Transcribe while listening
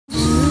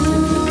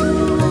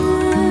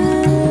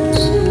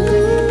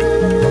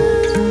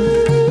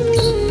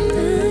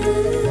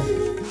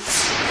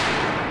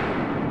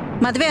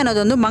ಮದುವೆ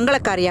ಅನ್ನೋದೊಂದು ಮಂಗಳ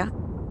ಕಾರ್ಯ.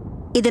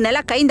 ಇದನ್ನೆಲ್ಲ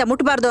ಕೈಯಿಂದ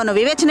ಮುಟ್ಟಬಾರ್ದು ಅನ್ನೋ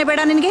ವಿವೇಚನೆ ಬೇಡ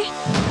ನಿನಗೆ?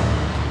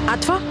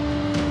 ಅಥವಾ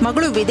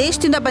ಮಗಳು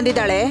ವಿದೇಶದಿಂದ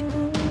ಬಂದಿದ್ದಾಳೆ,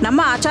 ನಮ್ಮ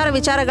ಆಚಾರ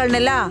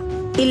ವಿಚಾರಗಳನ್ನೆಲ್ಲ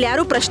ಇಲ್ಲಿ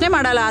ಯಾರೂ ಪ್ರಶ್ನೆ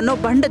ಮಾಡಲ್ಲ ಅನ್ನೋ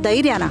ಬಂಡ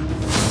ಧೈರ್ಯನ?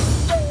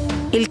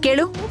 ಇಲ್ಲಿ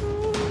ಕೇಳು,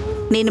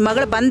 ನಿನ್ನ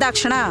ಮಗಳು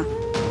ಬಂದಾಕ್ಷಣ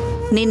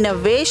ನಿನ್ನ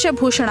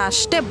ವೇಷಭೂಷಣ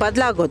ಅಷ್ಟೇ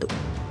ಬದಲಾಗೋದು.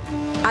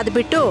 ಅದು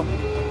ಬಿಟ್ಟು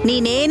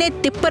ನೀನೇನೇ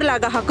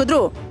ತಿಪ್ಪರ್ಲಾಗ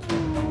ಹಾಕಿದ್ರೂ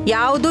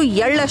ಯಾವುದು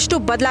ಎಳ್ಳಷ್ಟು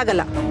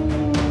ಬದಲಾಗಲ್ಲ.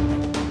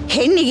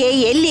 ಹೆಣ್ಣಿಗೆ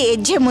ಎಲ್ಲಿ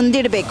ಹೆಜ್ಜೆ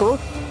ಮುಂದಿಡಬೇಕು,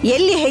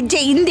 ಎಲ್ಲಿ ಹೆಜ್ಜೆ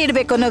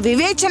ಹಿಂದಿಡಬೇಕು ಅನ್ನೋ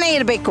ವಿವೇಚನೆ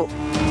ಇರಬೇಕು.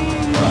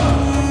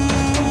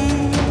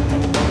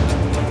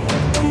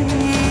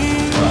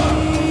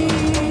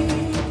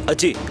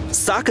 ಅಜ್ಜಿ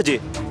ಸಾಕಜ್ಜಿ,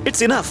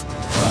 ಇಟ್ಸ್ ಇನಫ್.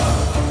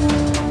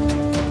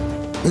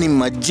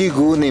 ನಿಮ್ಮ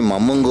ಅಜ್ಜಿಗೂ ನಿಮ್ಮ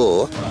ಅಮ್ಮಂಗೂ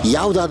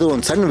ಯಾವ್ದಾದ್ರು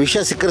ಒಂದು ಸಣ್ಣ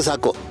ವಿಷಯ ಸಿಕ್ಕರೆ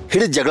ಸಾಕು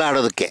ಹಿಡಿದು ಜಗಳ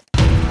ಆಡೋದಕ್ಕೆ.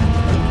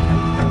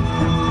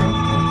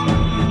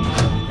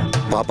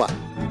 ಪಾಪ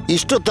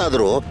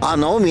ಇಷ್ಟೊತ್ತಾದ್ರೂ ಆ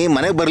ನವಮಿ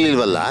ಮನೆಗೆ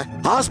ಬರ್ಲಿಲ್ವಲ್ಲ,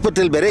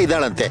 ಆಸ್ಪತ್ರೆಯಲ್ಲಿ ಬೇರೆ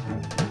ಇದ್ದಾಳಂತೆ.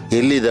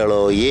 ಎಲ್ಲಿದ್ದಾಳೋ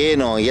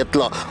ಏನೋ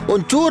ಎತ್ಲೋ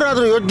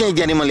ಒಂಚೂರಾದ್ರೂ ಯೋಚನೆ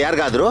ಇದೆಯಾ ನಿಮ್ಮಲ್ಲಿ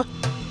ಯಾರಿಗಾದ್ರೂ?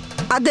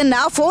 ಅದನ್ನ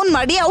ಫೋನ್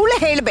ಮಾಡಿ ಅವಳೇ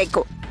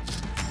ಹೇಳಬೇಕು.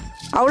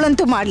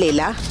 ಅವಳಂತೂ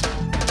ಮಾಡಲಿಲ್ಲ.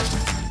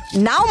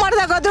 ನಾವು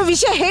ಮಾಡಿದಾಗಾದ್ರೂ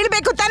ವಿಷಯ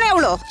ಹೇಳಬೇಕು ತಾನೇ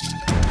ಅವಳು.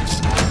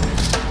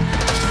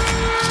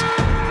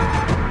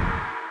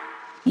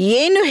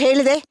 ಏನು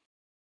ಹೇಳಿದೆ?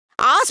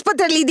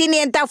 ಆಸ್ಪತ್ರೆಯಲ್ಲಿ ಇದ್ದೀನಿ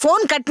ಅಂತ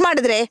ಫೋನ್ ಕಟ್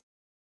ಮಾಡಿದ್ರೆ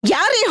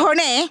ಯಾರೇ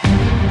ಹೊಣೆ?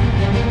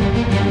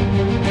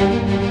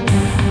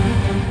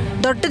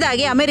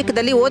 ದೊಡ್ಡದಾಗಿ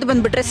ಅಮೆರಿಕದಲ್ಲಿ ಓದ್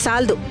ಬಂದ್ಬಿಟ್ರೆ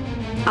ಸಾಲದು,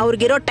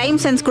 ಅವ್ರಿಗಿರೋ ಟೈಮ್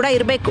ಸೆನ್ಸ್ ಕೂಡ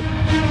ಇರಬೇಕು.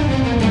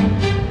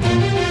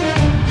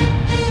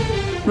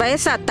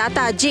 ವಯಸ್ಸಾದ ತಾತ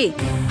ಅಜ್ಜಿ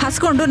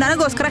ಹಸ್ಕೊಂಡು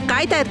ನನಗೋಸ್ಕರ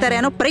ಕಾಯ್ತಾ ಇರ್ತಾರೆ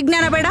ಅನ್ನೋ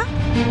ಪರಿಜ್ಞಾನ ಬೇಡ?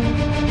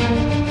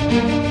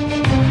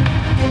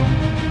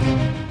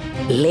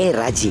 ಲೇ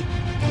ರಾಜಿ,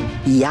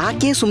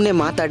 ಯಾಕೆ ಸುಮ್ಮನೆ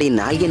ಮಾತಾಡಿ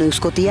ನಾಲ್ಗೆ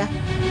ನೋಯಿಸ್ಕೋತೀಯ?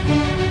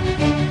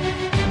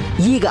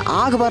 ಈಗ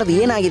ಆಗಬಾರ್ದು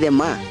ಏನಾಗಿದೆ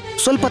ಅಮ್ಮ,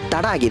 ಸ್ವಲ್ಪ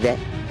ತಡ ಆಗಿದೆ.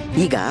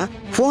 ಈಗ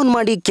ಫೋನ್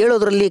ಮಾಡಿ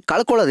ಕೇಳೋದ್ರಲ್ಲಿ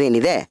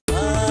ಕಳ್ಕೊಳ್ಳೋದೇನಿದೆ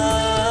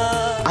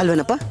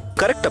ಅಲ್ವೇನಪ್ಪ?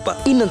 ಕರೆಕ್ಟ್ ಅಪ್ಪ.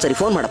 ಇನ್ನೊಂದ್ಸರಿ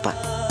ಫೋನ್ ಮಾಡಪ್ಪ.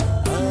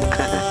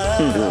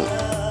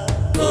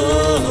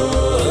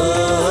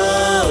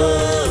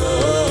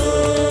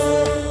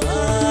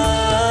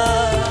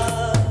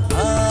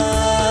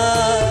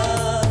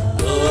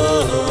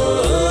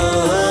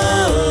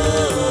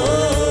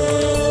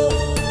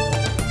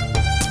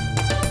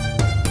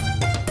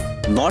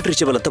 ನಾಟ್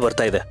ರೀಚಬಲ್ ಅಂತ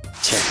ಬರ್ತಾ ಇದೆ.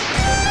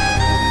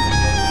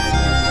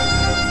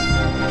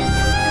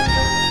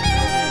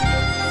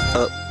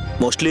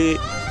 ಮೋಸ್ಟ್ಲಿ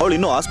ಅವಳು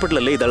ಇನ್ನೂ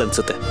ಹಾಸ್ಪಿಟಲಲ್ಲೇ ಇದ್ದಾಳೆ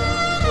ಅನ್ಸುತ್ತೆ.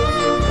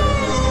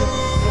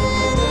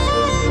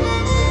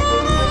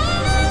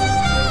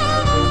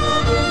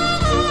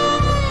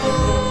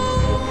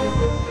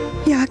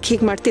 ಯಾಕೆ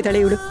ಹೀಗೆ ಮಾಡ್ತಿದ್ದಾಳೆ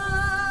ಇವಳು?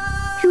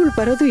 ಇವಳು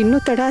ಬರೋದು ಇನ್ನೂ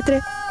ತಡ ಆದ್ರೆ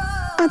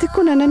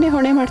ಅದಕ್ಕೂ ನನ್ನನ್ನೇ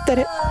ಹೊಣೆ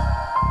ಮಾಡ್ತಾರೆ.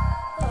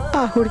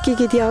 ಆ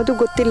ಹುಡುಗಿಗೆ ಇದು ಯಾವುದು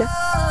ಗೊತ್ತಿಲ್ಲ,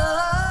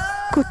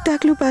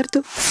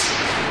 ಗೊತ್ತಾಗ್ಲೂಬಾರ್ದು.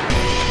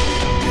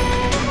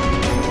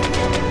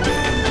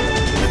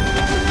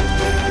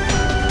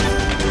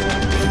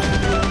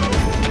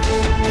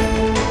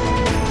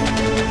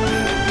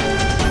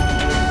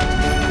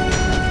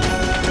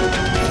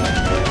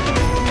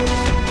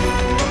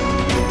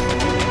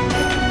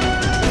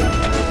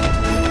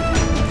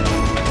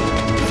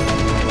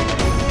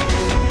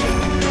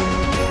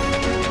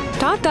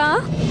 ತಾತ,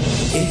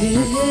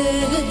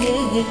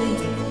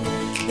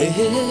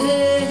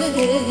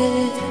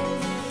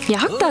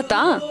 ಯಾಕೆ ತಾತ?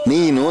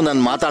 ನೀನು ನನ್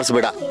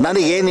ಮಾತಾಡ್ಸ್ಬೇಡ,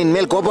 ನನಗೆ ನಿನ್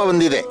ಮೇಲೆ ಕೋಪ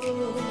ಬಂದಿದೆ.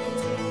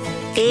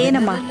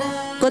 ಏನಮ್ಮ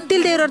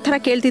ಗೊತ್ತಿಲ್ಲದೆ ಇರೋರ್ ಥರ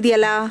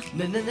ಕೇಳ್ತಿದ್ಯಲ್ಲ?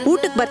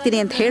 ಊಟಕ್ಕೆ ಬರ್ತೀನಿ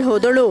ಅಂತ ಹೇಳಿ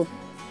ಹೋದೋಳು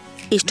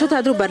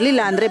ಇಷ್ಟೊತ್ತಾದ್ರೂ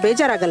ಬರ್ಲಿಲ್ಲ ಅಂದ್ರೆ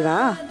ಬೇಜಾರಾಗಲ್ವಾ?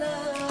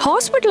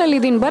 ಹಾಸ್ಪಿಟಲ್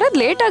ಇದೀನಿ, ಬರೋದ್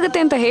ಲೇಟ್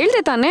ಆಗುತ್ತೆ ಅಂತ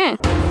ಹೇಳ್ದೆ ತಾನೆ?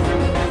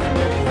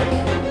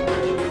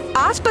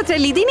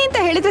 ಆಸ್ಪತ್ರೆಯಲ್ಲಿ ಇದೀನಿ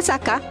ಅಂತ ಹೇಳಿದ್ರೆ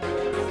ಸಾಕ?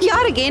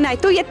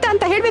 ಯಾರಿಗೇನಾಯ್ತು ಎತ್ತ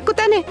ಅಂತ ಹೇಳ್ಬೇಕು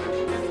ತಾನೆ?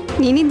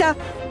 ನಿನ್ನಿಂದ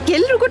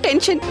ಎಲ್ರಿಗೂ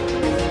ಟೆನ್ಷನ್.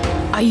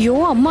 ಅಯ್ಯೋ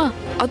ಅಮ್ಮ,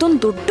 ಅದೊಂದು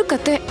ದೊಡ್ಡ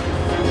ಕತೆ.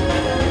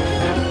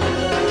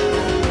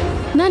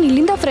 ನಾನು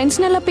ಇಲ್ಲಿಂದ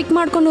ಫ್ರೆಂಡ್ಸ್ನೆಲ್ಲ ಪಿಕ್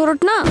ಮಾಡ್ಕೊಂಡು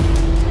ಹೊರಟ್ನಾ.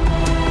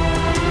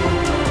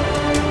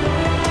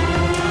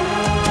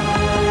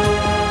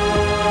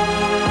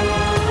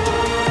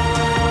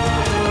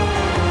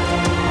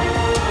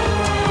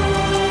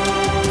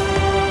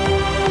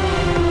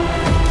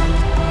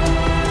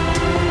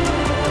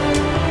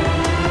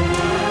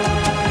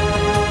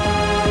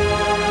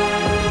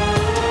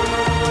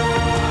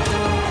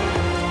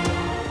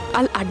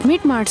 ಅಲ್ಲಿ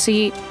ಅಡ್ಮಿಟ್ ಮಾಡಿಸಿ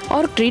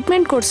ಅವ್ರ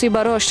ಟ್ರೀಟ್ಮೆಂಟ್ ಕೊಡಿಸಿ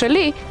ಬರೋ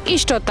ಅಷ್ಟರಲ್ಲಿ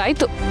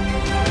ಇಷ್ಟೊತ್ತಾಯ್ತು.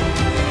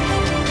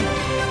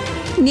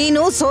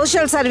 ನೀನು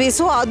ಸೋಷಿಯಲ್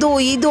ಸರ್ವಿಸು ಅದು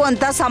ಇದು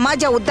ಅಂತ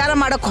ಸಮಾಜ ಉದ್ಧಾರ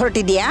ಮಾಡಕ್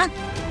ಹೊರಟಿದ್ಯಾ?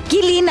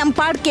 ಇಲ್ಲಿ ನಮ್ಮ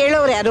ಪಾಡ್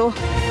ಕೇಳೋರು ಯಾರು?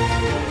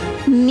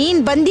 ನೀನ್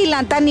ಬಂದಿಲ್ಲ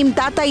ಅಂತ ನಿಮ್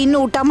ತಾತ ಇನ್ನೂ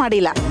ಊಟ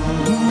ಮಾಡಿಲ್ಲ.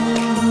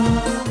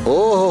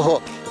 ಓಹೋ,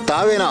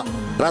 ತಾವೇನೋ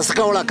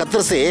ರಸಕವಳ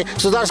ಕತ್ತರಿಸಿ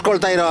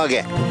ಸುಧಾರಿಸ್ಕೊಳ್ತಾ ಇರೋ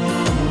ಹಾಗೆ.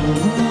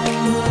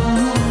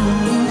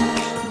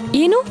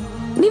 ಏನು,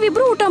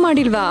 ನೀವಿಬ್ರು ಊಟ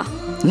ಮಾಡಿಲ್ವಾ?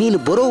 ನೀನು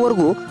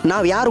ಬರೋವರೆಗೂ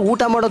ನಾವ್ ಯಾರು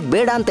ಊಟ ಮಾಡೋದ್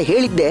ಬೇಡ ಅಂತ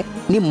ಹೇಳಿದ್ದೆ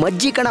ನಿಮ್ಮ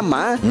ಅಜ್ಜಿ ಕಣಮ್ಮ.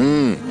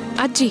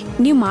 ಅಜ್ಜಿ,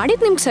 ನೀವ್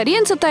ಮಾಡಿದ್ ನಿಮ್ಗೆ ಸರಿ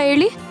ಅನ್ಸುತ್ತಾ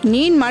ಹೇಳಿ?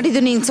 ನೀನ್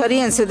ಮಾಡಿದ್ದು ನೀನ್ ಸರಿ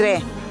ಅನ್ಸಿದ್ರೆ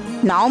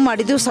ನಾವು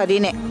ಮಾಡಿದ್ದು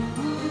ಸರಿನೇ.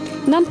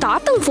 ನನ್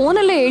ತಾತಂಗ್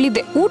ಫೋನಲ್ಲೇ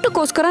ಹೇಳಿದ್ದೆ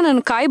ಊಟಕ್ಕೋಸ್ಕರ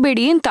ನನ್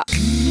ಕಾಯ್ಬೇಡಿ ಅಂತ.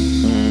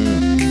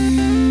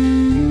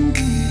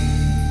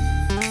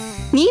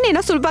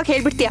 ನೀನೇನೋ ಸುಲಭವಾಗಿ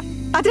ಹೇಳ್ಬಿಡ್ತೀಯ,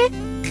 ಆದ್ರೆ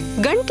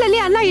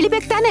ಗಂಟ್ಲಲ್ಲಿ ಅನ್ನ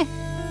ಇಳಿಬೇಕು ತಾನೆ?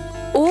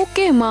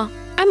 ಓಕೆ ಅಮ್ಮ,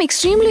 ಐ ಆಮ್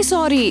ಎಕ್ಸ್ಟ್ರೀಮ್ಲಿ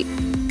ಸಾರಿ.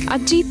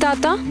 ಅಜ್ಜಿ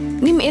ತಾತ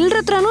ನಿಮ್ ಎಲ್ರ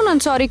ಹತ್ರನೂ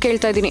ನಾನು ಸಾರಿ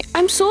ಕೇಳ್ತಾ ಇದ್ದೀನಿ. I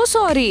am so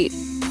sorry.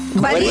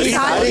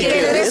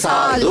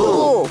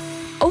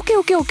 Okay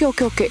okay okay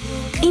okay okay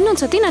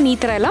ಇನ್ನೊಂದ್ಸತಿ ನಾನು ಈ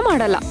ತರ ಎಲ್ಲ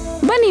ಮಾಡಲ್ಲ.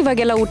 ಬನ್ನಿ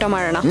ಇವಾಗೆಲ್ಲ ಊಟ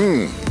ಮಾಡೋಣ.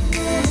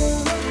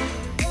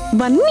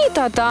 ಬನ್ನಿ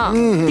ತಾತ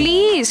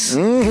ಪ್ಲೀಸ್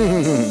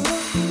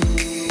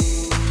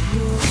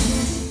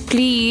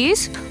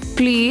ಪ್ಲೀಸ್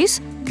ಪ್ಲೀಸ್.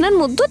 ನನ್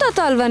ಮುದ್ದು ತಾತ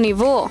ಅಲ್ವಾ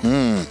ನೀವು?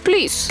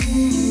 ಪ್ಲೀಸ್.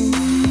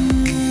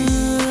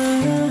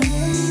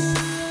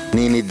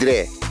 ನೀನಿದ್ರೆ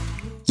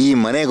ಈ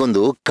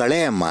ಮನೆಗೊಂದು ಕಳೆ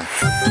ಅಮ್ಮ.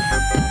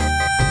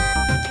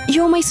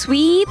 ಯೋ ಮೈ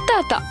ಸ್ವೀಟ್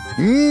ತಾತ.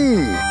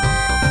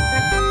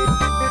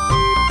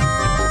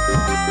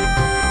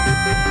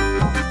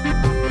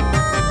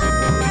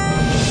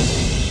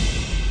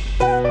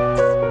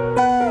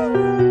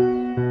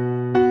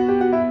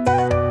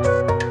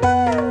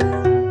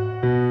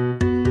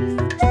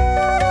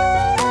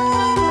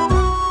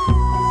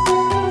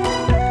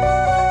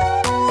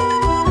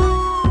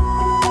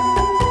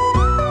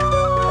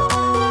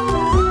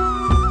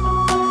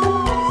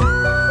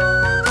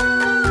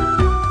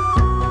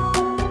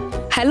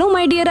 ಹಲೋ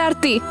ಮೈ ಡಿಯರ್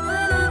ಆರ್ತಿ.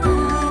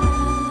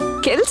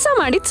 ಕೆಲ್ಸ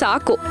ಮಾಡಿದ್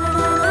ಸಾಕು,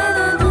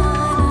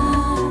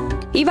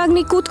 ಇವಾಗ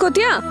ನೀ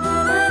ಕೂತ್ಕೋತಿಯಾ?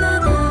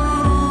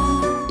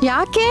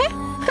 ಯಾಕೆ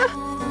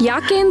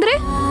ಯಾಕೆ ಅಂದ್ರೆ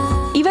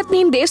ಇವತ್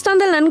ನೀನ್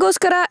ದೇವಸ್ಥಾನದಲ್ಲಿ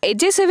ನನ್ಗೋಸ್ಕರ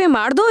ಹೆಜ್ಜೆ ಸೇವೆ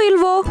ಮಾಡ್ದೋ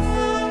ಇಲ್ವೋ?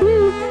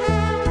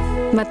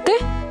 ಮತ್ತೆ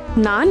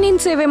ನಾನ್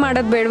ನಿನ್ ಸೇವೆ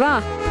ಮಾಡದ್ ಬೇಡ್ವಾ?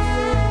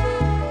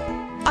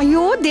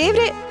 ಅಯ್ಯೋ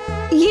ದೇವ್ರೆ,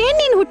 ಏನ್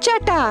ನೀನ್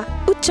ಹುಚ್ಚಾಟ?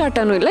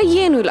 ಹುಚ್ಚಾಟನೂ ಇಲ್ಲ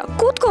ಏನೂ ಇಲ್ಲ.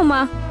 ಕೂತ್ಕೋಮ್ಮ.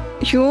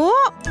 ಅಯ್ಯೋ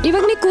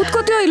ಇವಾಗ ನೀ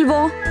ಕೂತ್ಕೋತೀಯೋ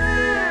ಇಲ್ವೋ?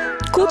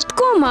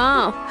 ಕೂತ್ಕೋಮ್ಮ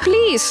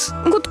ಪ್ಲೀಸ್,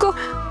 ಕೂತ್ಕೋ.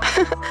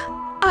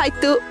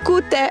 ಆಯ್ತು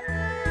ಕೂತೆ.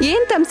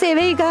 ಏನ್ ತಮ್ಮ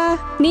ಸೇವೆ ಈಗ?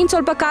 ನೀನ್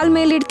ಸ್ವಲ್ಪ ಕಾಲ್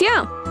ಮೇಲೆ ಇಡ್ತೀಯಾ?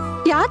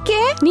 ಯಾಕೆ?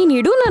 ನೀನ್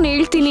ಇಡು, ನಾನು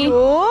ಹೇಳ್ತೀನಿ.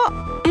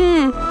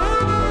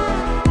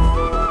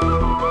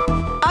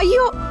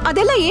 ಅಯ್ಯೋ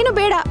ಅದೆಲ್ಲ ಏನು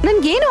ಬೇಡ,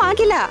 ನನ್ಗೇನು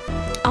ಆಗಿಲ್ಲ.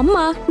 ಅಮ್ಮ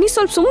ನೀ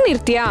ಸ್ವಲ್ಪ ಸುಮ್ಮನೆ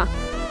ಇರ್ತೀಯಾ?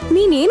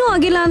 ನೀನೇನು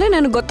ಆಗಿಲ್ಲ ಅಂದ್ರೆ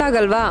ನನಗೆ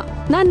ಗೊತ್ತಾಗಲ್ವಾ?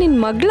 ನಾನ್ ನಿನ್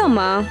ಮಗಳಮ್ಮ.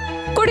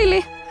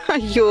 ಕೊಡಿಲಿ.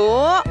 ಅಯ್ಯೋ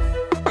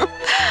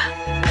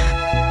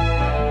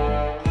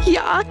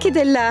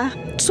ಯಾಕಿದೆಲ್ಲ?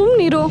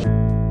 ಸುಮ್ನಿರು.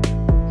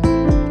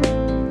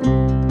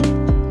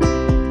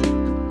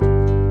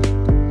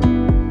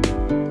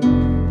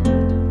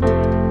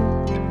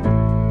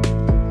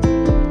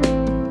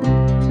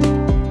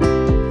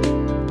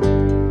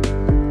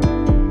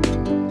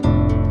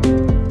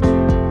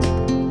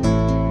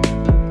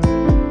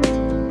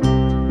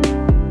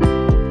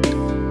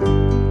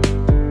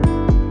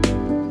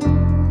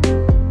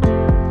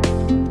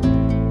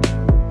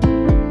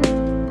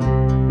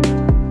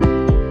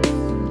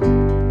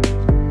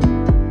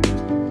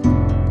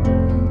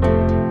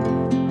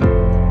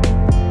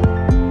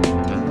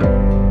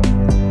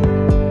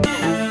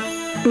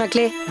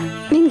 ಮಗ್ಲೇ,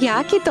 ನಿನ್ಗೆ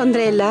ಯಾಕೆ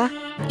ತೊಂದ್ರೆ ಇಲ್ಲ?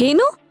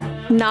 ಏನು?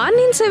 ನಾನ್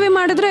ನಿನ್ ಸೇವೆ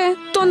ಮಾಡಿದ್ರೆ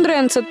ತೊಂದ್ರೆ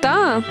ಅನ್ಸುತ್ತಾ?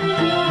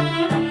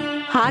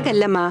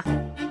 ಹಾಗಲ್ಲಮ್ಮ,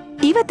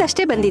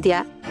 ಇವತ್ತಷ್ಟೇ ಬಂದಿದ್ಯಾ,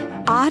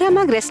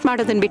 ಆರಾಮಾಗಿ ರೆಸ್ಟ್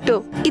ಮಾಡೋದನ್ ಬಿಟ್ಟು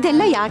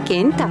ಇದೆಲ್ಲ ಯಾಕೆ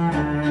ಅಂತ.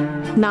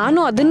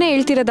 ನಾನು ಅದನ್ನೇ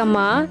ಹೇಳ್ತಿರೋದಮ್ಮ.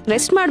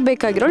 ರೆಸ್ಟ್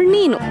ಮಾಡ್ಬೇಕಾಗಿರೋಳು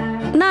ನೀನು,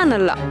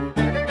 ನಾನಲ್ಲ.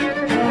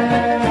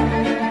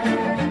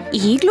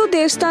 ಈಗ್ಲೂ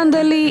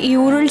ದೇವಸ್ಥಾನದಲ್ಲಿ ಈ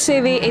ಉರುಳ್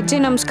ಸೇವೆ, ಹೆಜ್ಜೆ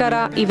ನಮಸ್ಕಾರ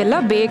ಇವೆಲ್ಲ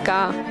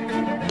ಬೇಕಾ?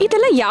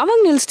 ಇದೆಲ್ಲ ಯಾವಾಗ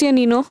ನಿಲ್ಸ್ತೀಯ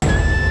ನೀನು?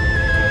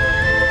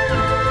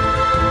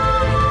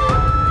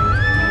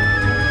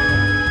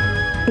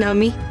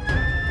 ನವಮಿ,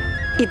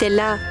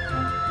 ಇದೆಲ್ಲ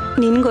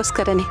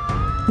ನಿನ್ಗೋಸ್ಕರನೇ.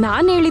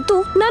 ನಾನ್ ಹೇಳಿದ್ದು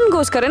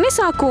ನನ್ಗೋಸ್ಕರನೇ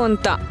ಸಾಕು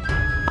ಅಂತ.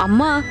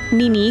 ಅಮ್ಮ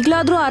ನೀನ್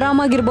ಈಗ್ಲಾದ್ರೂ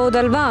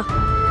ಆರಾಮಾಗಿರ್ಬಹುದಲ್ವಾ?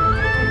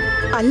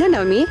 ಅಲ್ಲ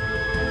ನವಮಿ,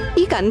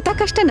 ಈಗ ಅಂತ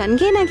ಕಷ್ಟ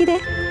ನನ್ಗೇನಾಗಿದೆ?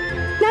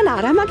 ನಾನು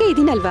ಆರಾಮಾಗೇ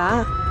ಇದೀನಲ್ವಾ?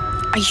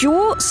 ಅಯ್ಯೋ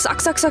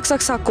ಸಾಕ್ ಸಾಕ್ ಸಾಕ್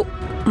ಸಾಕ್ ಸಾಕು.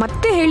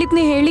 ಮತ್ತೆ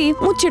ಹೇಳಿದ್ನೇ ಹೇಳಿ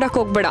ಮುಚ್ಚಿಡಕ್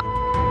ಹೋಗ್ಬೇಡ.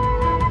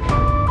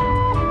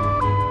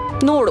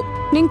 ನೋಡು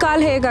ನಿನ್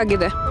ಕಾಲ್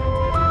ಹೇಗಾಗಿದೆ.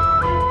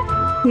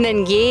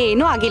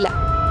 ನನ್ಗೇನೂ ಆಗಿಲ್ಲ.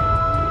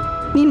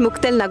 ನಿನ್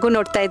ಮುಖದಲ್ಲಿ ನಗು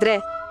ನೋಡ್ತಾ ಇದ್ರೆ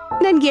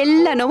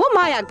ನನ್ಗೆಲ್ಲ ನೋವು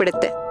ಮಾಯ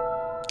ಆಗ್ಬಿಡುತ್ತೆ.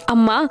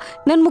 ಅಮ್ಮ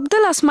ನನ್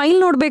ಮುಖದಲ್ಲಿ ಆ ಸ್ಮೈಲ್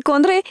ನೋಡ್ಬೇಕು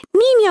ಅಂದ್ರೆ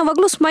ನೀನ್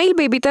ಯಾವಾಗ್ಲೂ ಸ್ಮೈಲ್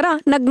ಬೇಬಿ ತರ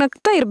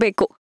ನಗ್ನಗ್ತಾ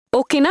ಇರ್ಬೇಕು.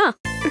 ಓಕೆನಾ?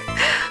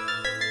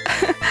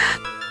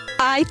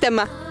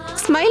 ಆಯ್ತಮ್ಮ,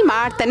 ಸ್ಮೈಲ್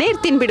ಮಾಡ್ತಾನೆ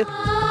ಇರ್ತೀನಿ ಬಿಡು.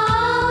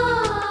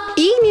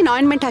 ಈಗ ನೀನ್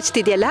ಆಯಿಂಟ್ಮೆಂಟ್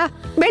ಹಚ್ತಿದ್ಯಲ್ಲ,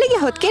 ಬೆಳಿಗ್ಗೆ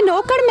ಹೊತ್ತಿಗೆ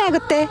ನೋವು ಕಡಿಮೆ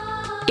ಆಗುತ್ತೆ.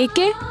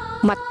 ಏಕೆ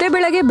ಮತ್ತೆ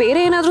ಬೆಳಗ್ಗೆ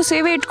ಬೇರೆ ಏನಾದ್ರೂ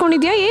ಸೇವೆ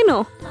ಇಟ್ಕೊಂಡಿದ್ಯಾ ಏನು?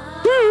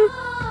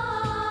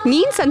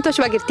 ನೀನ್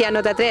ಸಂತೋಷವಾಗಿರ್ತೀಯ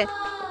ಅನ್ನೋದಾದ್ರೆ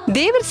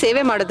ದೇವ್ರ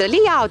ಸೇವೆ ಮಾಡೋದ್ರಲ್ಲಿ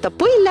ಯಾವ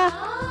ತಪ್ಪು ಇಲ್ಲ.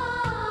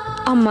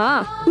 ಅಮ್ಮ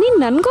ನೀನ್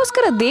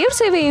ನನ್ಗೋಸ್ಕರ ದೇವ್ರ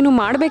ಸೇವೆ ಏನು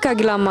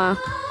ಮಾಡ್ಬೇಕಾಗಿಲ್ಲ ಅಮ್ಮ.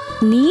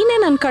 ನೀನೇ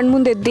ನನ್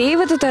ಕಣ್ಮುಂದೆ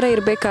ದೇವತೆ ತರ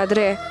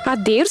ಇರ್ಬೇಕಾದ್ರೆ ಆ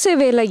ದೇವ್ರ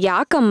ಸೇವೆ ಎಲ್ಲ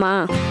ಯಾಕಮ್ಮ?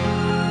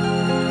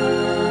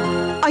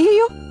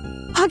 ಅಯ್ಯಯ್ಯೋ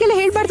ಹಾಗೆಲ್ಲ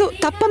ಹೇಳ್ಬಾರ್ದು,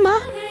 ತಪ್ಪಮ್ಮ.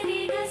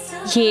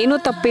 ಏನು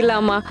ತಪ್ಪಿಲ್ಲ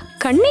ಅಮ್ಮ.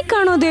 ಕಣ್ಣಿಗೆ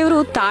ಕಾಣೋ ದೇವ್ರು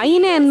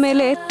ತಾಯಿನೇ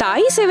ಅಂದ್ಮೇಲೆ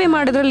ತಾಯಿ ಸೇವೆ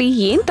ಮಾಡೋದ್ರಲ್ಲಿ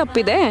ಏನ್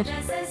ತಪ್ಪಿದೆ?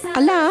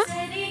 ಅಲ್ಲ,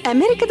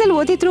 ಅಮೆರಿಕದಲ್ಲಿ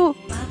ಓದಿದ್ರು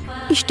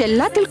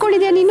ಇಷ್ಟೆಲ್ಲ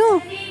ತಿಳ್ಕೊಂಡಿದ್ಯಾ ನೀನು?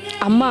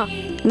 ಅಮ್ಮ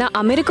ನಾ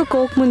ಅಮೆರಿಕಕ್ಕೆ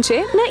ಹೋಗಕ್ ಮುಂಚೆ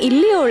ನಾ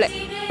ಇಲ್ಲಿ ಅವಳೆ,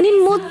 ನಿನ್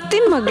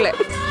ಮುದ್ದಿನ ಮಗ್ಳೆ.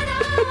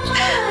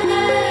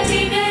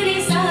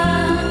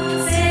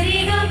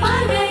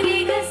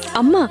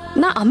 ಅಮ್ಮ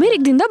ನಾ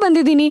ಅಮೆರಿಕದಿಂದ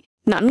ಬಂದಿದ್ದೀನಿ,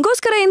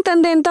 ನನ್ಗೋಸ್ಕರ ಏನ್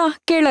ತಂದೆ ಅಂತ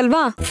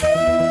ಕೇಳಲ್ವಾ?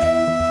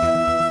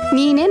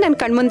 ನೀನೇ ನನ್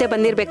ಕಣ್ಮುಂದೆ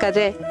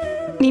ಬಂದಿರ್ಬೇಕಾದ್ರೆ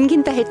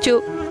ನಿನ್ಗಿಂತ ಹೆಚ್ಚು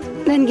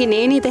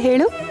ನನ್ಗಿನ್ನೇನಿದೆ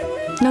ಹೇಳು?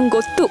 ನಂಗೆ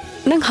ಗೊತ್ತು,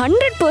 ನಂಗೆ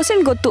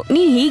 100% ಗೊತ್ತು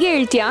ನೀನ್ ಹೀಗೆ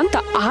ಹೇಳ್ತೀಯಾ ಅಂತ.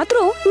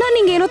 ಆದ್ರೂ ನಾನು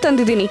ನಿಂಗೇನೋ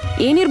ತಂದಿದ್ದೀನಿ.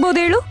 ಏನಿರ್ಬೋದು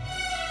ಹೇಳು?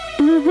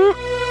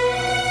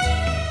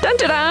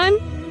 ಟನ್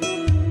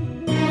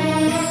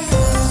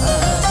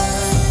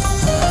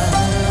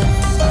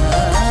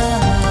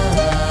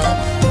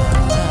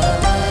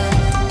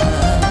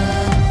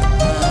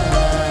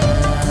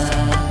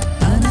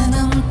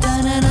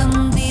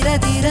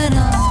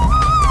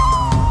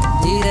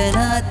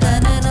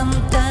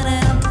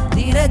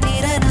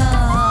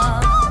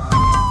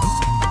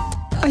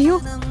ಅಯ್ಯೋ,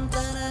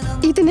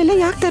 ಇದನ್ನೆಲ್ಲ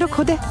ಯಾಕೆ ತರಕ್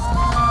ಹೋದೆ?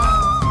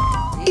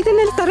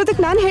 ಇದನ್ನೆಲ್ಲ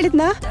ತರೋದಕ್ಕೆ ನಾನು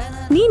ಹೇಳಿದ್ನಾ?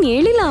 ನೀನ್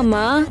ಹೇಳಿಲ್ಲ ಅಮ್ಮ.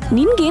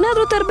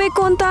 ನಿನ್ಗೇನಾದ್ರೂ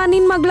ತರಬೇಕು ಅಂತ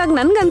ನಿನ್ ಮಗ್ಳಾಗ್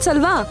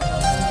ನನ್ಗನ್ಸಲ್ವಾ?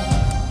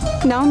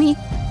 ನವಮಿ,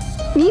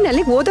 ನೀನ್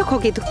ಅಲ್ಲಿಗೆ ಓದಕ್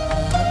ಹೋಗಿದ್ದು.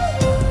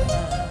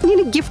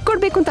 ನಿನಗೆ ಗಿಫ್ಟ್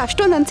ಕೊಡ್ಬೇಕು ಅಂತ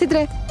ಅಷ್ಟೊಂದು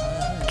ಅನ್ಸಿದ್ರೆ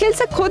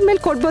ಕೆಲ್ಸಕ್ಕೆ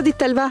ಹೋದ್ಮೇಲೆ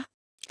ಕೊಡ್ಬೋದಿತ್ತಲ್ವಾ?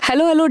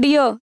 ಹಲೋ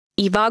ಡಿಯೋ,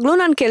 ಇವಾಗ್ಲೂ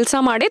ನಾನು ಕೆಲಸ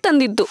ಮಾಡೇ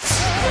ತಂದಿದ್ದು.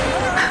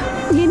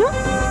 ಏನು,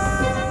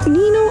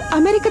 ನೀನು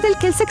ಅಮೆರಿಕದಲ್ಲಿ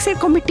ಕೆಲ್ಸಕ್ಕೆ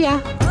ಸೇರ್ಕೊಂಡ್ಬಿಟ್ಯಾ?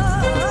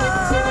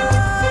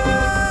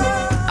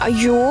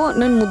 ಅಯ್ಯೋ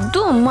ನನ್ ಮುದ್ದು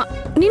ಅಮ್ಮ,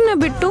 ನಿನ್ನ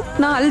ಬಿಟ್ಟು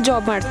ನಾ ಅಲ್ಲಿ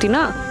ಜಾಬ್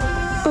ಮಾಡ್ತೀನಾ?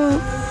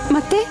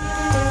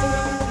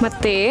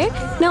 ಮತ್ತೆ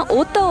ನಾ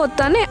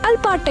ಓದ್ತಾನೆ ಅಲ್ಲಿ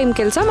ಪಾರ್ಟ್ ಟೈಮ್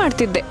ಕೆಲಸ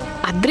ಮಾಡ್ತಿದ್ದೆ.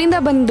 ಅದ್ರಿಂದ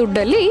ಬಂದ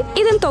ದುಡ್ಡಲ್ಲಿ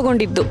ಇದನ್ನ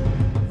ತಗೊಂಡಿದ್ದು.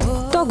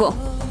 ತಗೋ,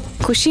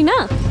 ಖುಷಿನಾ?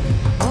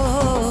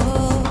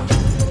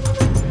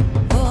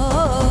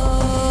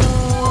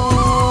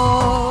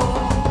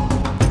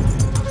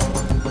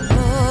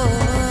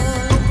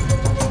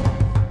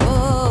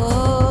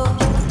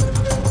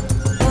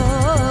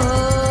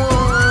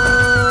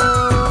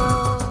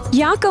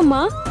 ಯಾಕಮ್ಮ,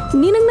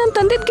 ನಿನಗೆ ನಾನು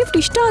ತಂದಿದ್ದ ಗಿಫ್ಟ್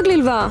ಇಷ್ಟ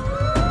ಆಗ್ಲಿಲ್ವಾ?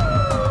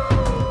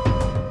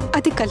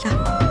 ಅದಕ್ಕಲ್ಲ,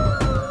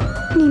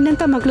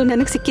 ನಿನ್ನಂತ ಮಗಳು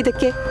ನನಗೆ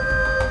ಸಿಕ್ಕಿದ್ದಕ್ಕೆ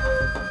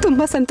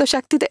ತುಂಬಾ ಸಂತೋಷ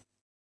ಆಗ್ತಿದೆ.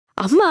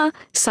 ಅಮ್ಮ,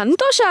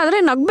 ಸಂತೋಷ ಆದ್ರೆ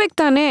ನಗ್ಬೇಕು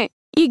ತಾನೆ.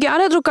 ಈಗ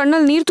ಯಾರಾದ್ರೂ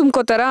ಕಣ್ಣಲ್ಲಿ ನೀರು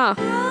ತುಂಬ್ಕೋತಾರಾ?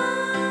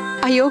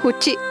 ಅಯ್ಯೋ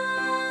ಹುಚ್ಚಿ,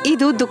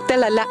 ಇದು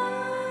ದುಃಖದಲ್ಲ,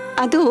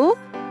 ಅದು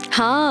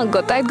ಹಾ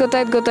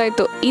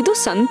ಗೊತ್ತಾಯ್ತು. ಇದು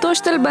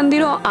ಸಂತೋಷದಲ್ಲಿ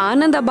ಬಂದಿರೋ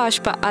ಆನಂದ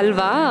ಬಾಷ್ಪ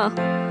ಅಲ್ವಾ?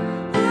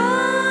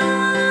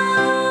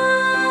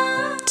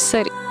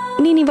 ಸರಿ,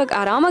 ನೀನ್ ಇವಾಗ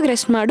ಆರಾಮಾಗಿ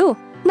ರೆಸ್ಟ್ ಮಾಡು.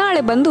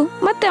 ನಾಳೆ ಬಂದು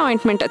ಮತ್ತೆ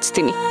ಅಪಾಯಿಂಟ್ಮೆಂಟ್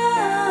ಹಚ್ತೀನಿ.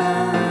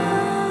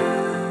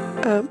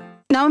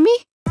 ನವಮಿ,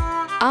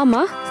 ಆಮ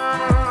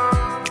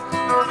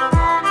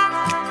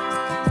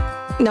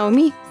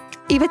ನವಮಿ,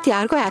 ಇವತ್ತು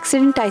ಯಾರಿಗೋ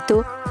ಆಕ್ಸಿಡೆಂಟ್ ಆಯ್ತು,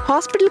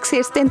 ಹಾಸ್ಪಿಟಲ್ಗೆ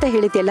ಸೇರಿಸ್ತೆ ಅಂತ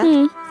ಹೇಳಿದ್ಯಲ್ಲ,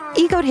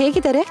 ಈಗ ಅವ್ರು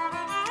ಹೇಗಿದ್ದಾರೆ?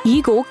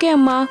 ಈಗ ಓಕೆ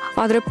ಅಮ್ಮ.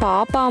 ಆದ್ರೆ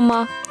ಪಾಪ ಅಮ್ಮ,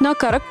 ನಾ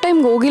ಕರೆಕ್ಟ್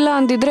ಟೈಮ್ಗೆ ಹೋಗಿಲ್ಲ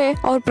ಅಂದಿದ್ರೆ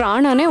ಅವ್ರ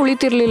ಪ್ರಾಣನೇ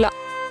ಉಳಿತಿರ್ಲಿಲ್ಲ.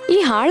 ಈ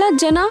ಹಾಳಾದ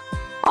ಜನ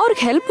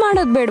ಅವ್ರಿಗೆ ಹೆಲ್ಪ್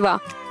ಮಾಡೋದ್ ಬೇಡ್ವಾ?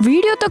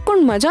 ವಿಡಿಯೋ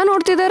ತಕ್ಕೊಂಡು ಮಜಾ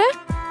ನೋಡ್ತಿದ್ದಾರೆ.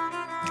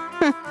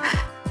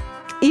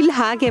 ಇಲ್ಲಿ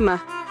ಹಾಗೆಮ್ಮ,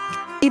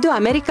 ಇದು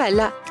ಅಮೆರಿಕ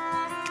ಅಲ್ಲ.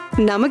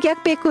 ನಮಗ್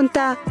ಯಾಕೆ ಬೇಕು ಅಂತ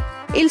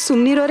ಇಲ್ಲಿ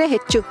ಸುಮ್ನಿರೋರೇ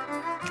ಹೆಚ್ಚು.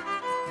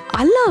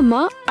 ಅಲ್ಲ ಅಮ್ಮ,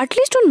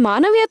 ಅಟ್ಲೀಸ್ಟ್ ಒಂದು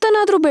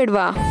ಮಾನವೀಯತನಾದ್ರೂ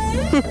ಬೇಡ್ವಾ?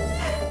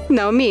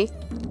 ನವಮಿ,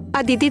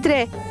 ಅದಿದ್ದಿದ್ರೆ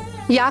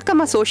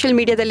ಯಾಕಮ್ಮ ಸೋಷಿಯಲ್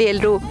ಮೀಡಿಯಾದಲ್ಲಿ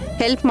ಎಲ್ಲರೂ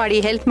ಹೆಲ್ಪ್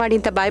ಮಾಡಿ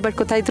ಅಂತ ಬಾಯ್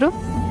ಬಡ್ಕೋತಾ ಇದ್ರು?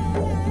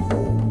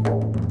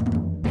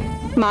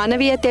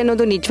 ಮಾನವೀಯತೆ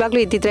ಅನ್ನೋದು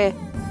ನಿಜವಾಗ್ಲೂ ಇದ್ದಿದ್ರೆ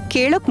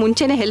ಕೇಳೋಕ್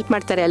ಮುಂಚೆನೆ ಹೆಲ್ಪ್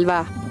ಮಾಡ್ತಾರೆ ಅಲ್ವಾ?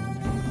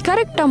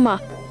 ಕರೆಕ್ಟ್ ಅಮ್ಮ.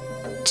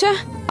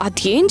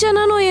 ಅದೇನ್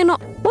ಜನನೋ ಏನೋ,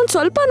 ಒಂದ್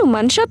ಸ್ವಲ್ಪನೂ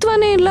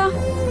ಮನುಷ್ಯತ್ವನೇ ಇಲ್ಲ.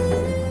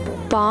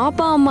 ಪಾಪ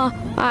ಅಮ್ಮ,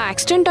 ಆ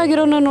ಆಕ್ಸಿಡೆಂಟ್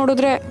ಆಗಿರೋನ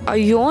ನೋಡಿದ್ರೆ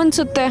ಅಯ್ಯೋ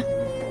ಅನ್ಸುತ್ತೆ.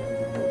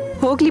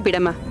 ಹೋಗ್ಲಿ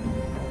ಬಿಡಮ್ಮ,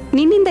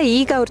 ನಿನ್ನಿಂದ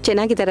ಈಗ ಅವ್ರು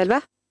ಚೆನ್ನಾಗಿದ್ದಾರಲ್ವಾ,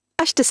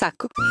 ಅಷ್ಟು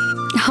ಸಾಕು.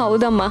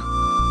 ಹೌದಮ್ಮ.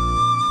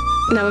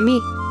 ನವಮಿ,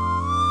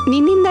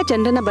 ನಿನ್ನಿಂದ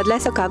ಜನರನ್ನ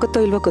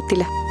ಬದಲಾಯಿಸೋಕ್ಕಾಗುತ್ತೋ ಇಲ್ವೋ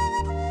ಗೊತ್ತಿಲ್ಲ,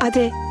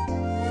 ಆದ್ರೆ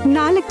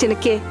 4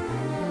 ಜನಕ್ಕೆ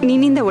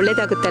ನಿನ್ನಿಂದ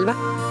ಒಳ್ಳೇದಾಗುತ್ತಲ್ವಾ,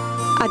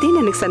 ಅದೇ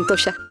ನನಗೆ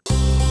ಸಂತೋಷ.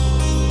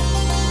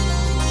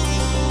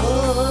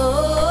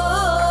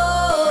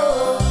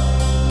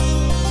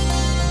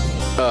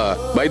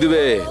 ಬೈ ದಿ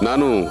ವೇ,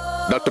 ನಾನು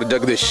ಡಾಕ್ಟರ್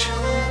ಜಗದೀಶ್.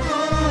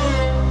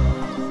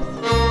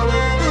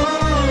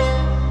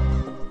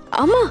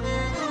 ಅಮ್ಮ,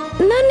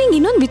 ನಾನ್ ನಿಂಗೆ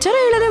ಇನ್ನೊಂದು ವಿಚಾರ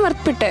ಹೇಳೋದೇ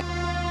ಮರ್ತ್ಬಿಟ್ಟೆ.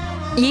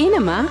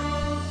 ಏನಮ್ಮ?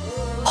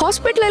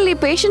 ಹಾಸ್ಪಿಟಲಲ್ಲಿ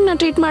ಪೇಷಂಟ್ನ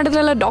ಟ್ರೀಟ್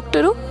ಮಾಡಿದ್ರಲ್ಲ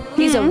doctor,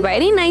 is a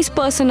very nice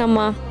person ಅಮ್ಮ.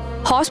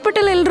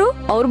 ಹಾಸ್ಪಿಟಲ್ ಎಲ್ರು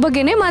ಅವ್ರ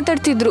ಬಗ್ಗೆನೇ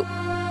ಮಾತಾಡ್ತಿದ್ರು.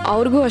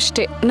 ಅವ್ರಿಗೂ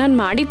ಅಷ್ಟೇ ನಾನ್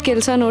ಮಾಡಿದ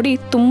ಕೆಲಸ ನೋಡಿ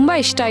ತುಂಬಾ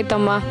ಇಷ್ಟ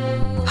ಆಯ್ತಮ್ಮ.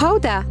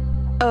 ಹೌದಾ?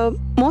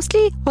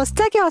 ಮೋಸ್ಟ್ಲಿ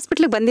ಹೊಸದಾಗಿ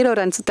ಹಾಸ್ಪಿಟಲ್ಗೆ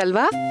ಬಂದಿರೋರು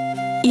ಅನ್ಸುತ್ತಲ್ವಾ?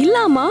 ಇಲ್ಲ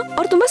ಅಮ್ಮ,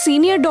 ಅವ್ರು ತುಂಬಾ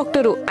senior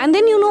doctor. And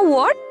then you know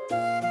what,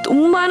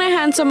 ತುಂಬಾನೇ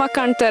ಹ್ಯಾಂಡ್ಸಮ್ ಆಗಿ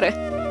ಕಾಣ್ತಾರೆ.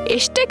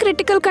 ಎಷ್ಟೇ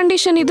ಕ್ರಿಟಿಕಲ್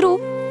ಕಂಡೀಷನ್ ಇದ್ರೂ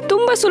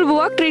ತುಂಬಾ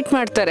ಸುಲಭವಾಗಿ ಟ್ರೀಟ್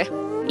ಮಾಡ್ತಾರೆ.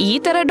 ಈ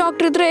ತರ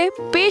ಡಾಕ್ಟರ್ ಇದ್ರೆ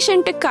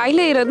ಪೇಷಂಟ್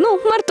ಕಾಯಿಲೆ ಇರೋದ್ನು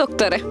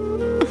ಮರ್ತೋಗ್ತಾರೆ.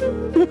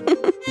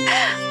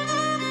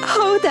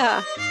 ಹೌದಾ?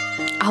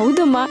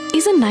 ಹೌದಮ್ಮ,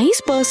 is a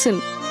nice person.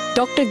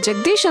 Doctor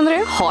Jagadish ಅಂದ್ರೆ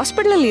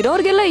ಹಾಸ್ಪಿಟಲ್ ಅಲ್ಲಿ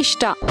ಇರೋರ್ಗೆಲ್ಲ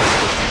ಇಷ್ಟ.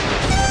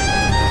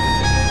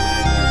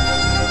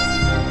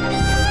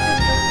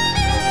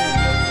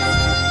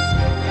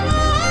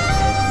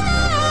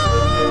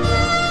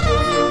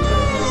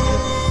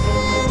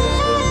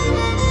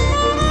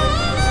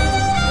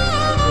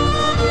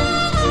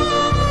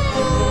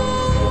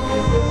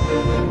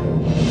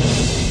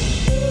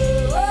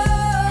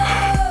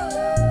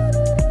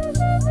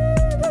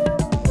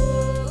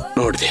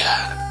 ನೋಡಿದ್ಯಾ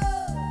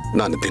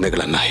ನಾನು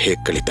ದಿನಗಳನ್ನ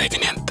ಹೇಗೆ ಕಳೀತಾ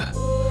ಇದ್ದೀನಿ ಅಂತ?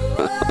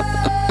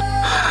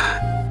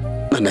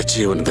 ನನ್ನ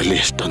ಜೀವನದಲ್ಲಿ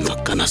ಎಷ್ಟೊಂದು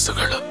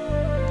ಕನಸುಗಳು,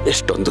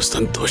 ಎಷ್ಟೊಂದು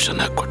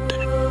ಸಂತೋಷನ ಕೊಟ್ಟೆ.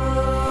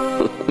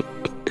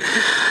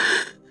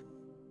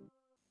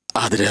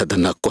 ಆದರೆ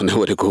ಅದನ್ನ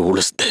ಕೊನೆವರೆಗೂ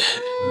ಉಳಿಸ್ದೆ.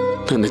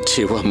 ನನ್ನ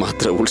ಜೀವ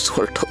ಮಾತ್ರ ಉಳಿಸಿ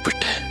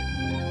ಹೊರಟೋಗ್ಬಿಟ್ಟೆ.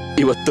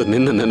 ಇವತ್ತು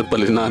ನಿನ್ನ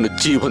ನೆನಪಲ್ಲಿ ನಾನು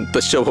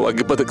ಜೀವಂತ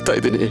ಶವವಾಗಿ ಬದುಕ್ತಾ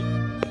ಇದ್ದೀನಿ.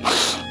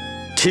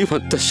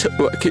 ಜೀವಂತ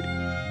ಶವವಾಗಿ.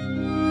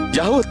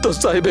 ಯಾವತ್ತೋ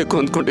ಸಾಯ್ಬೇಕು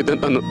ಅಂದ್ಕೊಂಡಿದ್ದೆ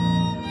ನಾನು.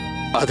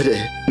 ಆದ್ರೆ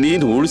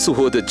ನೀನು ಉಳಿಸು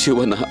ಹೋದ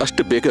ಜೀವನ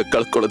ಅಷ್ಟು ಬೇಗ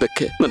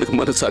ಕಳ್ಕೊಳ್ಳೋದಕ್ಕೆ ನನಗೆ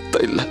ಮನಸ್ಸಾಗ್ತಾ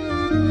ಇಲ್ಲ.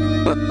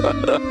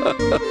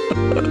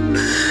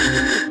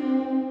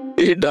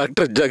 ಈ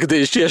ಡಾಕ್ಟರ್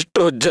ಜಗದೀಶ್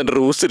ಎಷ್ಟೋ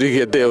ಜನರು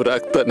ಉಸಿರಿಗೆ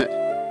ದೇವರಾಗ್ತಾನೆ.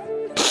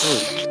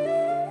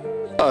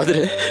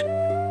 ಆದ್ರೆ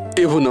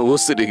ಇವನ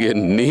ಉಸಿರಿಗೆ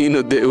ನೀನು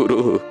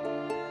ದೇವರು.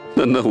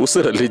 ನನ್ನ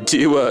ಉಸಿರಲ್ಲಿ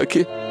ಜೀವ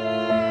ಹಾಕಿ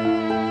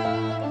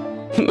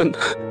ನನ್ನ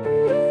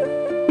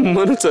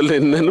ಮನಸ್ಸಲ್ಲಿ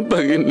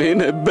ನೆನಪಾಗಿ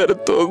ನೀನೇ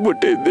ಬೆರೆತು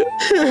ಹೋಗ್ಬಿಟ್ಟಿದ್ದೆ.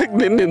 ಯಾಕೆ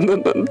ನಿನ್ನಿಂದ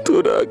ನನ್ನ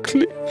ದೂರ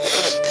ಹಾಕ್ಲಿ?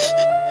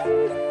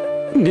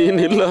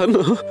 ನೀನಿಲ್ಲ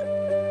ಅನ್ನೋ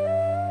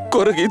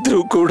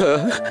ಕೊರಗಿದ್ರು ಕೂಡ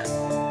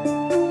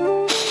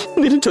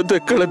ನಿನ್ನ ಜೊತೆ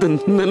ಕಳೆದ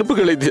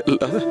ನೆನಪುಗಳಿದೆಯಲ್ಲ,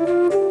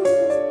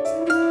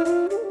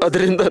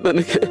 ಅದರಿಂದ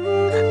ನನಗೆ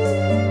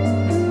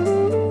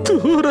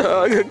ದೂರ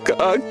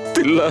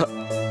ಆಗಕ್ಕಾಗ್ತಿಲ್ಲ.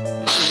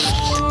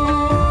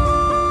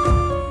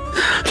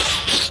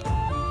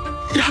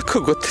 ಯಾಕೋ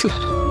ಗೊತ್ತಿಲ್ಲ,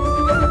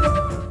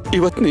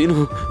 ಇವತ್ತು ನೀನು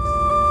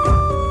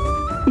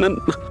ನನ್ನ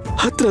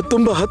ಹತ್ರ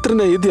ತುಂಬಾ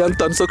ಹತ್ರನೇ ಇದೆಯಾ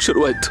ಅಂತ ಅನ್ಸೋಕ್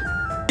ಶುರುವಾಯ್ತು.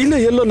 ಇಲ್ಲ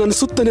ಎಲ್ಲೋ ನನ್ನ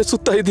ಸುತ್ತನೇ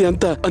ಸುತ್ತ ಇದೆಯಾ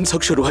ಅಂತ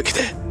ಅನ್ಸೋಕ್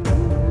ಶುರುವಾಗಿದೆ.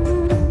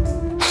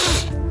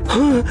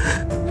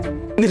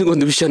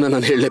 ನಿನಗೊಂದು ವಿಷಯನ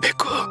ನಾನು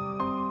ಹೇಳಲೇಬೇಕು.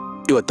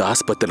 ಇವತ್ತು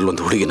ಆಸ್ಪತ್ರೆಯಲ್ಲಿ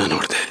ಒಂದು ಹುಡುಗಿನ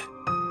ನೋಡಿದೆ.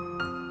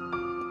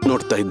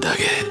 ನೋಡ್ತಾ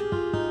ಇದ್ದಾಗೆ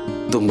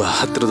ತುಂಬಾ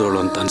ಹತ್ರದವಳು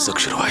ಅಂತ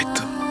ಅನ್ಸೋಕ್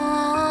ಶುರುವಾಯ್ತು.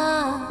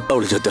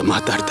 ಅವಳ ಜೊತೆ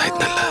ಮಾತಾಡ್ತಾ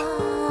ಇದ್ನಲ್ಲ,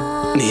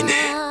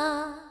 ನೀನೇ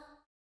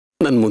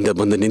ನನ್ ಮುಂದೆ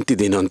ಬಂದು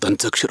ನಿಂತಿದ್ದೀನೋ ಅಂತ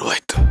ಅನ್ಸೋಕ್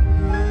ಶುರುವಾಯ್ತು.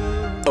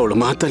 ಅವಳು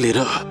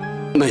ಮಾತಲ್ಲಿರೋ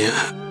ನಯ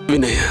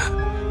ವಿನಯ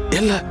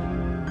ಎಲ್ಲ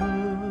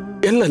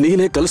ಎಲ್ಲ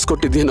ನೀನೇ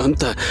ಕಲಿಸ್ಕೊಟ್ಟಿದ್ದೀನೋ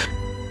ಅಂತ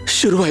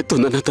ಶುರುವಾಯ್ತು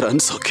ನನ್ನ ಹತ್ರ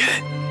ಅನ್ಸೋಕೆ.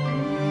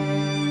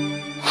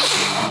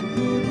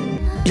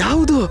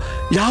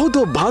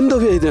 ಯಾವುದೋ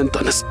ಬಾಂಧವ್ಯ ಇದೆ ಅಂತ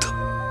ಅನಿಸ್ತು.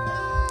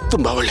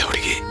 ತುಂಬಾ ಒಳ್ಳೆ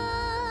ಹುಡುಗಿ,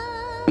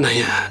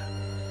 ನಯ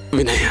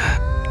ವಿನಯ,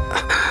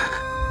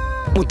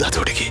 ಮುದ್ದಾದ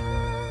ಹುಡುಗಿ.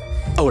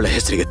 ಅವಳ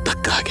ಹೆಸರಿಗೆ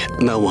ತಕ್ಕ ಹಾಗೆ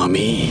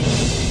ನವಾಮಿ.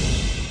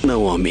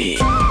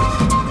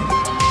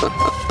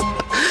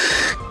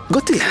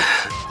 ಗೊತ್ತಿಲ್ಲ,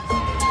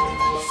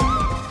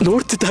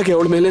 ನೋಡ್ತಿದ್ದಾಗೆ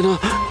ಅವಳ ಮೇಲೇನೋ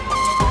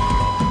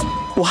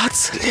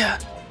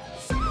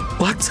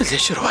ವಾತ್ಸಲ್ಯ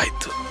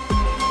ಶುರುವಾಯಿತು.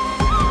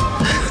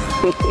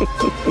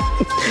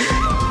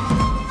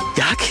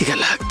 ಯಾಕೆ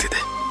ಹೀಗೆಲ್ಲ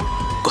ಆಗ್ತಿದೆ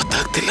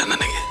ಗೊತ್ತಾಗ್ತಿಲ್ಲ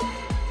ನನಗೆ,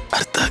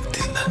 ಅರ್ಥ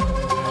ಆಗ್ತಿಲ್ಲ.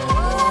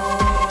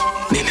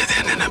 ನಿನ್ನದೇ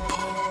ನೆನಪು,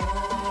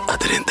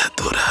 ಅದರಿಂದ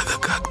ದೂರ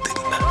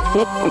ಆಗಕ್ಕಾಗ್ತಿಲ್ಲ.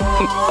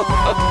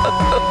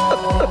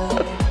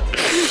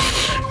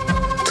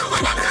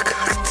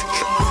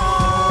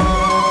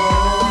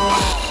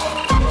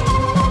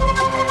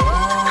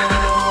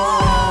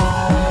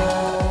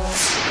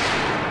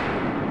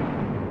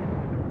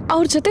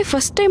 ಅವ್ರ ಜೊತೆ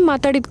ಫಸ್ಟ್ ಟೈಮ್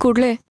ಮಾತಾಡಿದ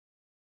ಕೂಡ್ಲೆ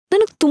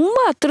ನನಗ್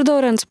ತುಂಬಾ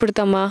ಹತ್ರದವ್ರು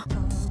ಅನ್ಸ್ಬಿಡ್ತಮ್ಮ.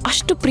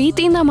 ಅಷ್ಟು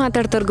ಪ್ರೀತಿಯಿಂದ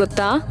ಮಾತಾಡ್ತಾರ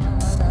ಗೊತ್ತಾ.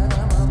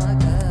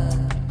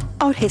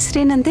 ಅವ್ರ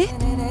ಹೆಸರೇನಂದೆ?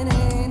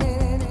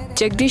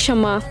 ಜಗದೀಶ್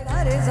ಅಮ್ಮ.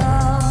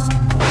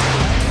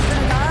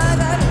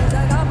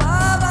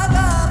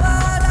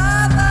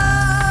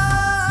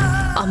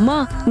 ಅಮ್ಮ,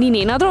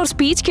 ನೀನೇನಾದ್ರೂ ಅವ್ರ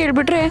ಸ್ಪೀಚ್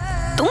ಕೇಳ್ಬಿಟ್ರೆ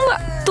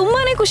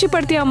ತುಂಬಾನೇ ಖುಷಿ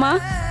ಪಡ್ತೀಯಮ್ಮ.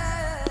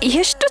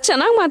 ಎಷ್ಟು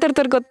ಚೆನ್ನಾಗಿ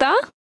ಮಾತಾಡ್ತಾರ ಗೊತ್ತಾ.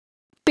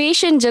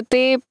 ಪೇಷಂಟ್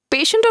ಜೊತೆ,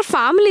 ಪೇಷಂಟ್ ಅವ್ರ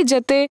ಫ್ಯಾಮಿಲಿ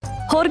ಜೊತೆ,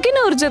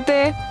 ಹೊರಗಿನವ್ರ ಜೊತೆ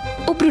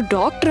ಒಬ್ರು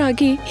ಡಾಕ್ಟರ್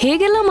ಆಗಿ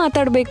ಹೇಗೆಲ್ಲ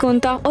ಮಾತಾಡ್ಬೇಕು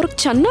ಅಂತ ಅವ್ರಿಗೆ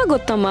ಚೆನ್ನಾಗ್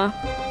ಗೊತ್ತಮ್ಮ.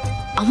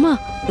 ಅಮ್ಮ,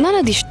 ನಾನು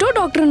ಅದಿಷ್ಟೋ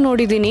ಡಾಕ್ಟರ್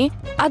ನೋಡಿದೀನಿ,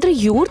 ಆದ್ರೆ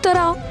ಇವ್ರ ತರ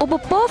ಒಬ್ಬ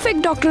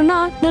ಪರ್ಫೆಕ್ಟ್ ಡಾಕ್ಟರ್ನ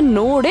ನಾನು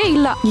ನೋಡೇ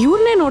ಇಲ್ಲ.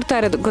 ಇವ್ರನ್ನೇ ನೋಡ್ತಾ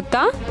ಇರೋದು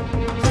ಗೊತ್ತಾ.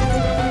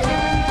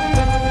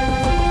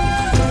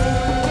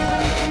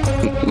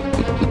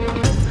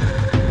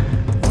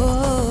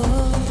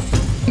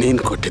 ನೀನ್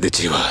ಕೊಟ್ಟಿದ್ದ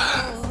ಜೀವ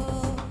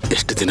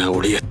ಎಷ್ಟು ದಿನ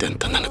ಉಳಿಯುತ್ತೆ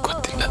ಅಂತ ನನಗೆ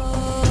ಗೊತ್ತಿಲ್ಲ.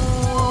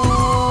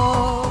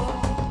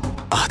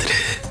 ಆದ್ರೆ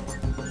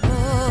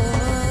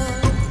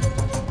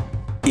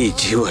ಈ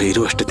ಜೀವ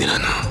ಇರುವಷ್ಟು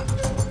ದಿನಾನು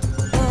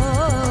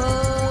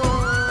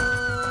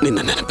ನಿನ್ನ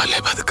ನೆನಪಲ್ಲೇ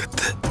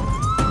ಬದುಕುತ್ತೆ.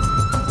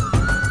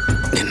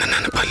 ನಿನ್ನ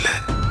ನೆನಪಲ್ಲೇ.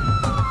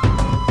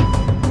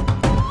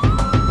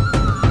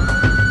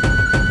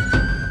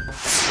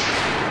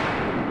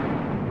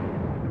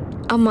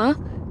 ಅಮ್ಮ,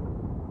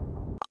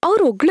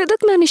 ಅವ್ರು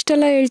ಹೊಗಳದಕ್ ನಾನು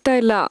ಇಷ್ಟೆಲ್ಲ ಹೇಳ್ತಾ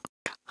ಇಲ್ಲ.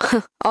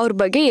 ಅವ್ರ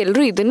ಬಗ್ಗೆ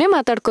ಎಲ್ರು ಇದನ್ನೇ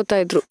ಮಾತಾಡ್ಕೋತಾ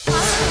ಇದ್ರು.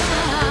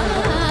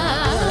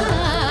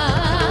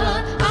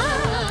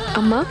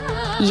 ಅಮ್ಮ,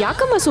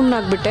 ಯಾಕಮ್ಮ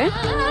ಸುಮ್ಮನಾಗ್ಬಿಟ್ಟೆ?